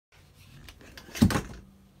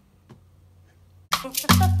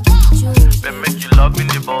Baby, make you love me,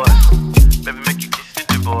 the boys. Baby, make you kiss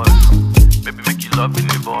the boys. Baby, make you love me,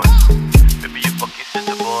 the boys. Baby, you fuck kiss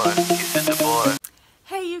the boys. Kiss the boys.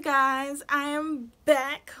 Hey you guys, I am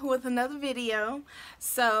back with another video.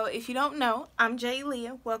 So if you don't know, I'm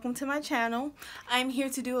Missjleah. Welcome to my channel. I'm here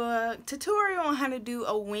to do a tutorial on how to do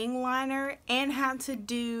a wing liner and how to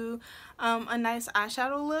do a nice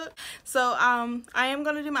eyeshadow look. So I am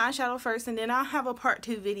going to do my eyeshadow first, and then I'll have a part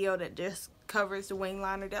 2 video that just covers the wing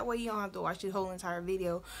liner. That way you don't have to watch the whole entire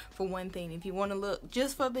video for one thing. If you want to look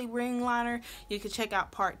just for the wing liner, you can check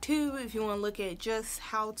out part 2. If you want to look at just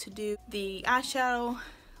how to do the eyeshadow,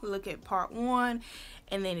 look at part 1.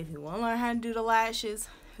 And then if you want to learn how to do the lashes,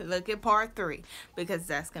 look at part 3, because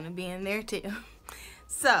that's going to be in there too.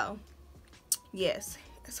 So yes,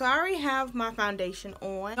 so I already have my foundation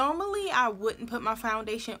on. Normally I wouldn't put my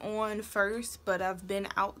foundation on first, but I've been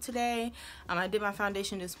out today. I did my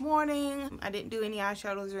foundation this morning. I didn't do any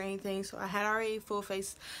eyeshadows or anything, so I had already full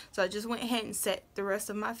face. So I just went ahead and set the rest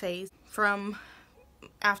of my face from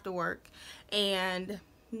after work, and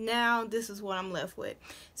now this is what I'm left with.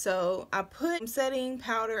 So I put some setting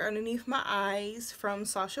powder underneath my eyes from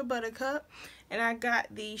Sacha Buttercup, and I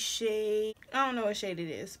got the shade, I don't know what shade it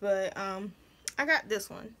is, but I got this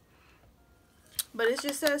one, but it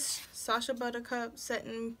just says Sacha Buttercup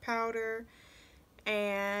setting powder.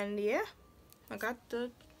 And yeah, I got the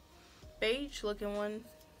beige looking one,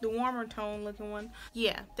 the warmer tone looking one.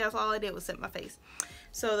 Yeah, that's all I did was set my face.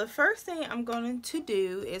 So the first thing I'm going to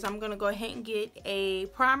do is I'm going to go ahead and get a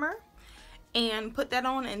primer and put that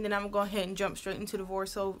on, and then I'm going to go ahead and jump straight into the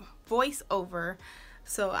voiceover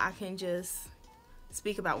so I can just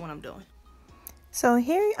speak about what I'm doing. So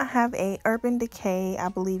here I have a Urban Decay, I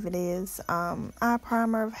believe it is, eye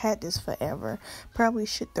primer. I've had this forever. Probably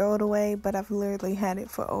should throw it away, but I've literally had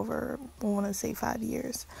it for over, I want to say 5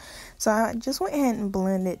 years. So I just went ahead and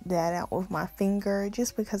blended that out with my finger,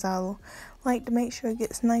 just because I like to make sure it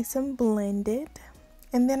gets nice and blended.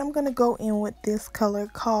 And then I'm going to go in with this color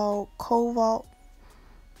called Cobalt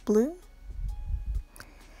Blue.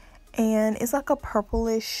 And it's like a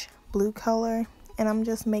purplish blue color. And I'm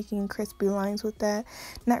just making crispy lines with that,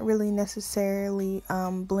 not really necessarily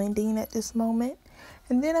blending at this moment.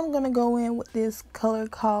 And then I'm going to go in with this color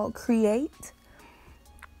called Create,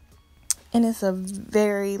 and it's a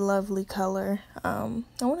very lovely color. I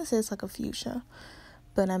want to say it's like a fuchsia,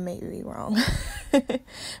 but I may be wrong. But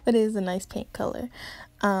it is a nice pink color.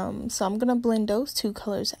 So I'm going to blend those two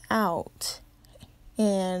colors out.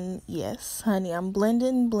 And yes, honey, I'm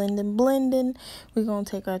blending. We're going to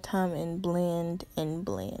take our time and blend and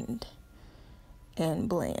blend and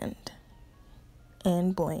blend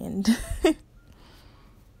and blend.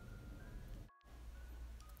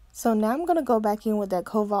 So now I'm going to go back in with that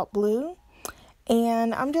Cobalt Blue,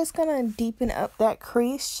 and I'm just going to deepen up that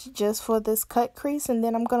crease just for this cut crease. And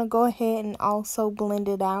then I'm going to go ahead and also blend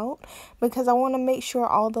it out, because I want to make sure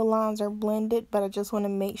all the lines are blended, but I just want to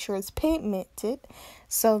make sure it's pigmented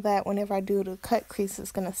so that whenever I do the cut crease,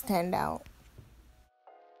 it's going to stand out.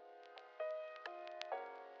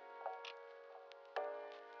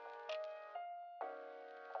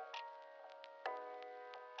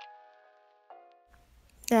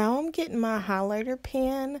 Now I'm getting my highlighter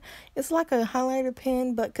pen. It's like a highlighter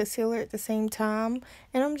pen but concealer at the same time.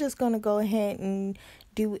 And I'm just going to go ahead and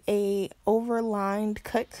do a overlined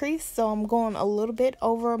cut crease. So I'm going a little bit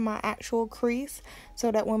over my actual crease so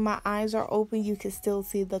that when my eyes are open, you can still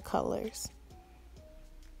see the colors.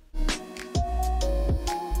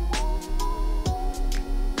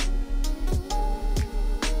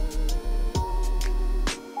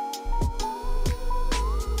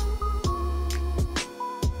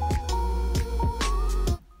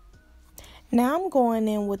 Now I'm going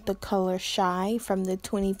in with the color Shy from the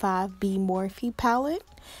 25B Morphe palette,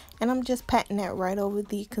 and I'm just patting that right over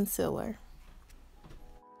the concealer.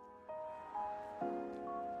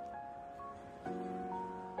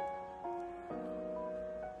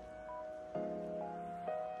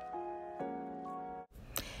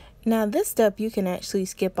 Now this step you can actually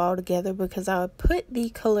skip altogether, because I put the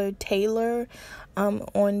color Tailor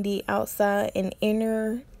on the outside and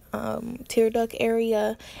inner tear duct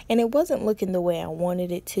area, and it wasn't looking the way I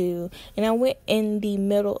wanted it to, and I went in the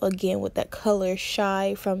middle again with that color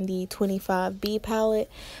Shy from the 25B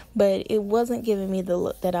palette, but it wasn't giving me the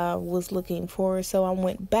look that I was looking for. So I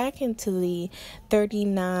went back into the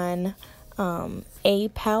 39A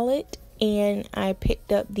palette, and I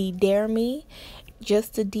picked up the Dare Me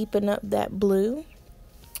just to deepen up that blue.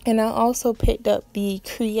 And I also picked up the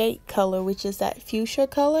Create color, which is that fuchsia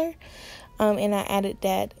color, and I added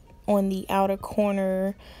that on the outer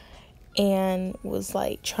corner and was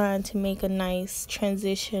like trying to make a nice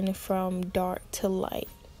transition from dark to light.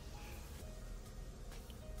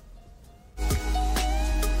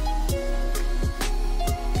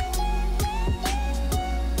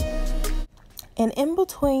 And in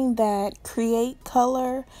between that create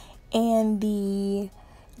color and the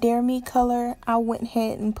Dare Me color, I went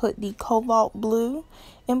ahead and put the cobalt blue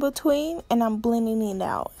in between, and I'm blending it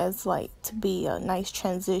out as like to be a nice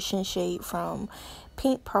transition shade from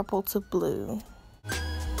pink, purple to blue.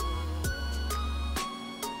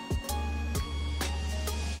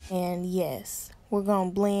 And yes, we're gonna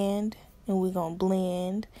blend, and we're gonna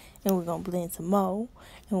blend, and we're gonna blend some more,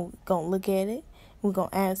 and we're gonna look at it. We're gonna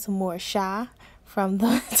add some more Shy from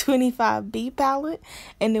the 25B palette,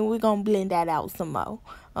 and then we're gonna blend that out some more.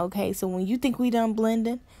 Okay, so when you think we done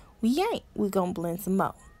blending, we ain't. We're gonna blend some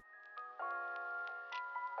more.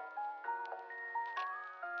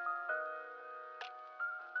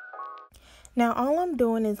 Now all I'm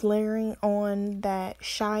doing is layering on that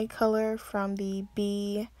Shy color from the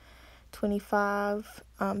B25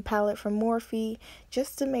 palette from Morphe,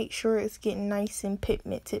 just to make sure it's getting nice and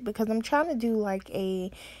pigmented, because I'm trying to do like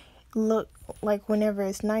a look like whenever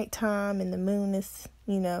it's nighttime and the moon is,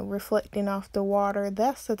 you know, reflecting off the water.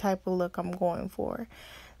 That's the type of look I'm going for.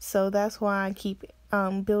 So that's why I keep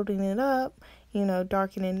building it up, you know,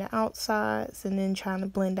 darkening the outsides and then trying to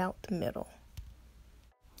blend out the middle.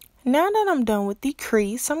 Now that I'm done with the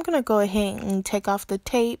crease, I'm going to go ahead and take off the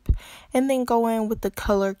tape and then go in with the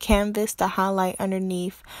color canvas to highlight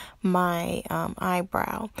underneath my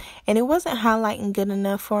eyebrow. And it wasn't highlighting good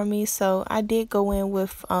enough for me, so I did go in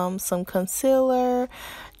with some concealer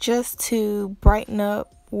just to brighten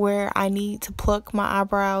up where I need to pluck my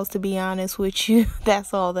eyebrows, to be honest with you.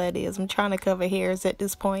 That's all that is. I'm trying to cover hairs at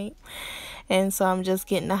this point. And so I'm just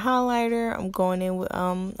getting the highlighter. I'm going in with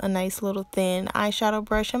a nice little thin eyeshadow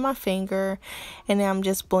brush in my finger, and then I'm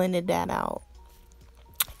just blending that out.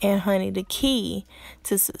 And honey, the key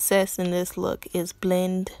to success in this look is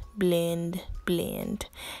blend, blend, blend.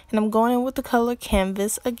 And I'm going in with the color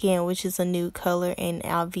canvas again, which is a nude color. And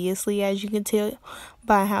obviously, as you can tell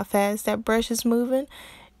by how fast that brush is moving,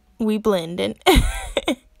 we blending.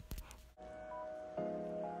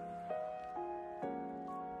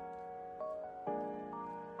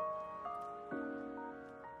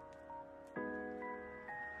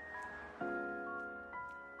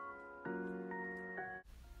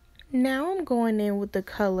 Now I'm going in with the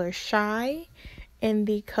color Shy and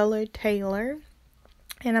the color Taylor,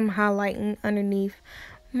 and I'm highlighting underneath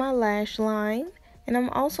my lash line. And I'm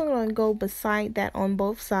also going to go beside that on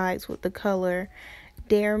both sides with the color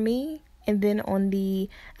Dare Me, and then on the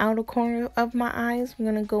outer corner of my eyes I'm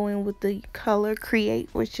going to go in with the color Create,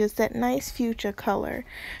 which is that nice fuchsia color.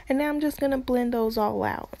 And now I'm just going to blend those all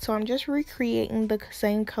out. So I'm just recreating the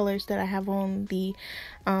same colors that I have on the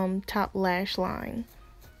top lash line.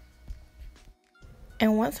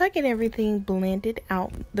 And once I get everything blended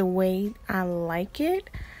out the way I like it,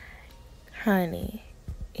 honey,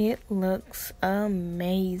 it looks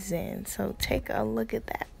amazing. So take a look at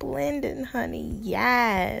that blending, honey.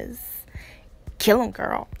 Yes. Kill 'em,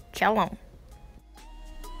 girl. Kill 'em.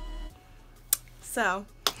 So,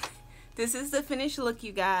 this is the finished look,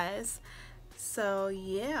 you guys. So,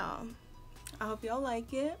 yeah. I hope y'all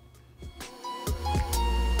like it.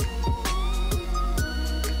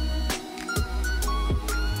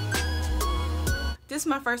 This is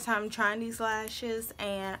my first time trying these lashes,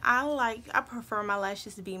 and I prefer my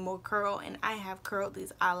lashes to be more curl, and I have curled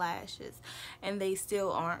these eyelashes and they still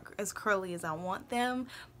aren't as curly as I want them.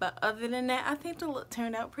 But other than that, I think the look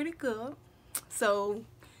turned out pretty good. So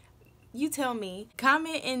you tell me,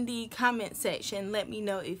 comment in the comment section, let me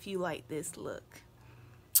know if you like this look.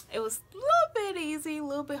 It was a little bit easy, a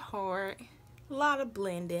little bit hard, a lot of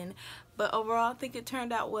blending, but overall I think it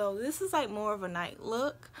turned out well. This is like more of a night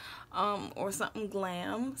look, or something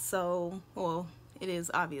glam. So, well, it is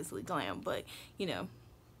obviously glam, but you know,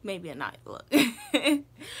 maybe a night look.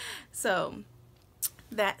 So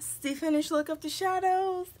that's the finished look of the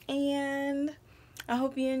shadows, and I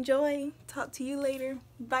hope you enjoy. Talk to you later.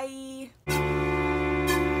 Bye.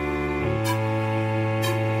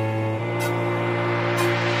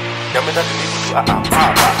 Yummy,